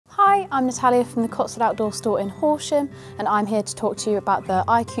Hi, I'm Natalia from the Cotswold Outdoor Store in Horsham, and I'm here to talk to you about the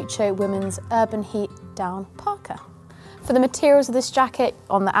Ayacucho Women's Urban Heat Down Parka. For the materials of this jacket,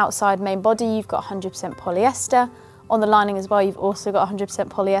 on the outside main body you've got 100% polyester. On the lining as well you've also got 100%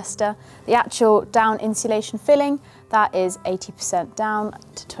 polyester. The actual down insulation filling, that is 80% down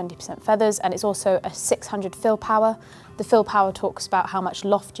to 20% feathers, and it's also a 600 fill power. The fill power talks about how much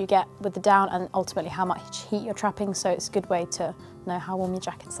loft you get with the down and ultimately how much heat you're trapping, so it's a good way to know how warm your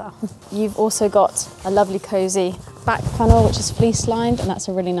jackets are. You've also got a lovely cosy back panel which is fleece lined, and that's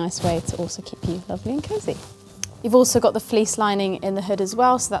a really nice way to also keep you lovely and cosy. You've also got the fleece lining in the hood as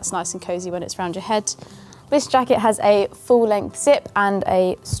well, so that's nice and cosy when it's around your head. This jacket has a full length zip and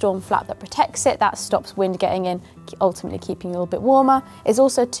a storm flap that protects it. That stops wind getting in, ultimately keeping you a little bit warmer. It's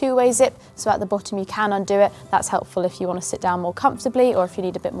also a two-way zip, so at the bottom you can undo it. That's helpful if you want to sit down more comfortably or if you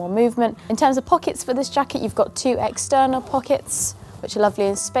need a bit more movement. In terms of pockets for this jacket, you've got two external pockets, which are lovely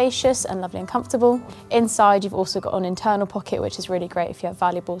and spacious and lovely and comfortable. Inside you've also got an internal pocket, which is really great if you have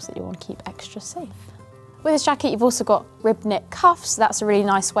valuables that you want to keep extra safe. With this jacket you've also got rib knit cuffs. That's a really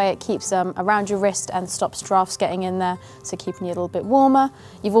nice way, it keeps them around your wrist and stops drafts getting in there, so keeping you a little bit warmer.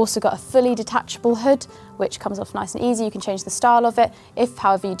 You've also got a fully detachable hood which comes off nice and easy. You can change the style of it. If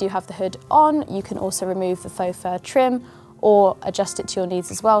however you do have the hood on, you can also remove the faux fur trim or adjust it to your needs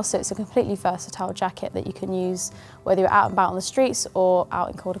as well, so it's a completely versatile jacket that you can use whether you're out and about on the streets or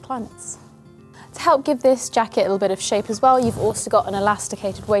out in colder climates. To help give this jacket a little bit of shape as well, you've also got an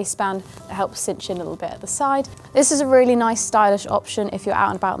elasticated waistband that helps cinch in a little bit at the side. This is a really nice stylish option if you're out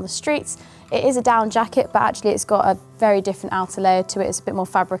and about on the streets. It is a down jacket, but actually it's got a very different outer layer to it. It's a bit more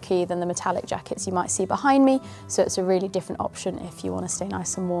fabric-y than the metallic jackets you might see behind me, so it's a really different option if you want to stay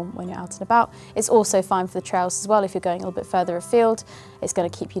nice and warm when you're out and about. It's also fine for the trails as well if you're going a little bit further afield. It's going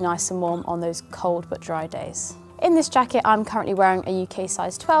to keep you nice and warm on those cold but dry days. In this jacket, I'm currently wearing a UK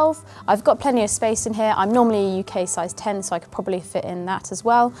size 12. I've got plenty of space in here. I'm normally a UK size 10, so I could probably fit in that as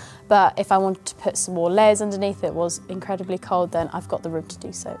well. But if I wanted to put some more layers underneath, it was incredibly cold, then I've got the room to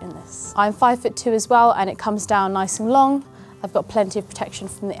do so in this. I'm 5'2" as well, and it comes down nice and long. I've got plenty of protection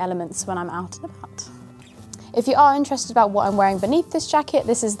from the elements when I'm out and about. If you are interested about what I'm wearing beneath this jacket,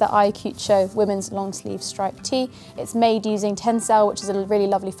 this is the Ayacucho women's long sleeve striped tee. It's made using Tencel, which is a really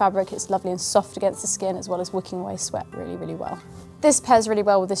lovely fabric. It's lovely and soft against the skin, as well as wicking away sweat really, really well. This pairs really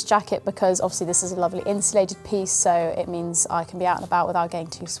well with this jacket because obviously this is a lovely insulated piece, so it means I can be out and about without getting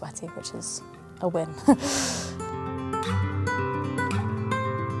too sweaty, which is a win.